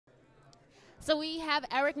So we have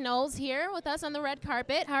Erik Knowles here with us on the red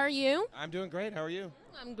carpet. How are you? I'm doing great. How are you?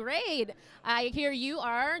 I'm great. I hear you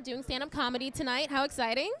are doing stand-up comedy tonight. How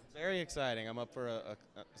exciting. Very exciting. I'm up for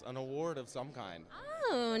an award of some kind.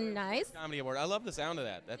 Oh, nice. Comedy award. I love the sound of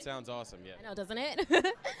that. That sounds awesome. Yeah. I know, doesn't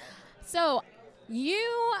it? So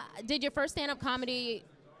you did your first stand-up comedy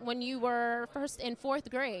when you were first in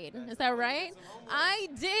fourth grade. Is that right? I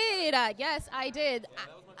did. Yes, I did.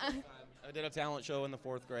 I did a talent show in the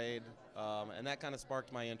fourth grade, and that kind of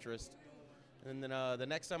sparked my interest. And then the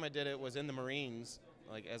next time I did it was in the Marines,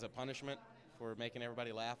 like as a punishment for making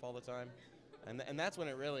everybody laugh all the time. And that's when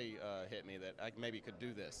it really hit me that I maybe could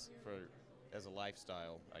do this as a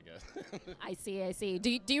lifestyle, I guess. I see, I see.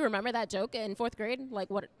 Do you remember that joke in fourth grade? Like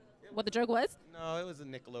what the joke was? No, it was the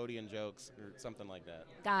Nickelodeon jokes or something like that.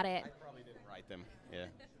 Got it. I probably didn't write them. Yeah.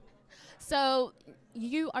 So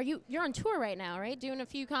you're on tour right now, right? Doing a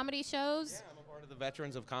few comedy shows. Yeah, I'm a part of the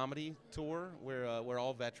Veterans of Comedy tour. We're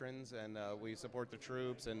all veterans, and we support the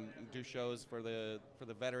troops and do shows for the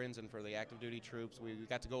veterans and for the active duty troops. We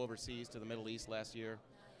got to go overseas to the Middle East last year.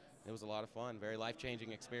 It was a lot of fun. Very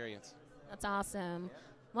life-changing experience. That's awesome.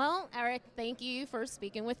 Well, Erik, thank you for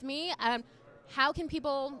speaking with me. How can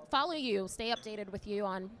people follow you, stay updated with you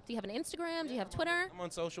on, do you have an Instagram, do you have Twitter? I'm on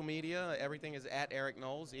social media. Everything is at Erik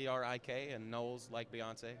Knowles, E-R-I-K, and Knowles like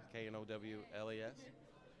Beyonce, Knowles.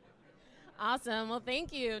 Awesome. Well,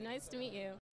 thank you. Nice to meet you.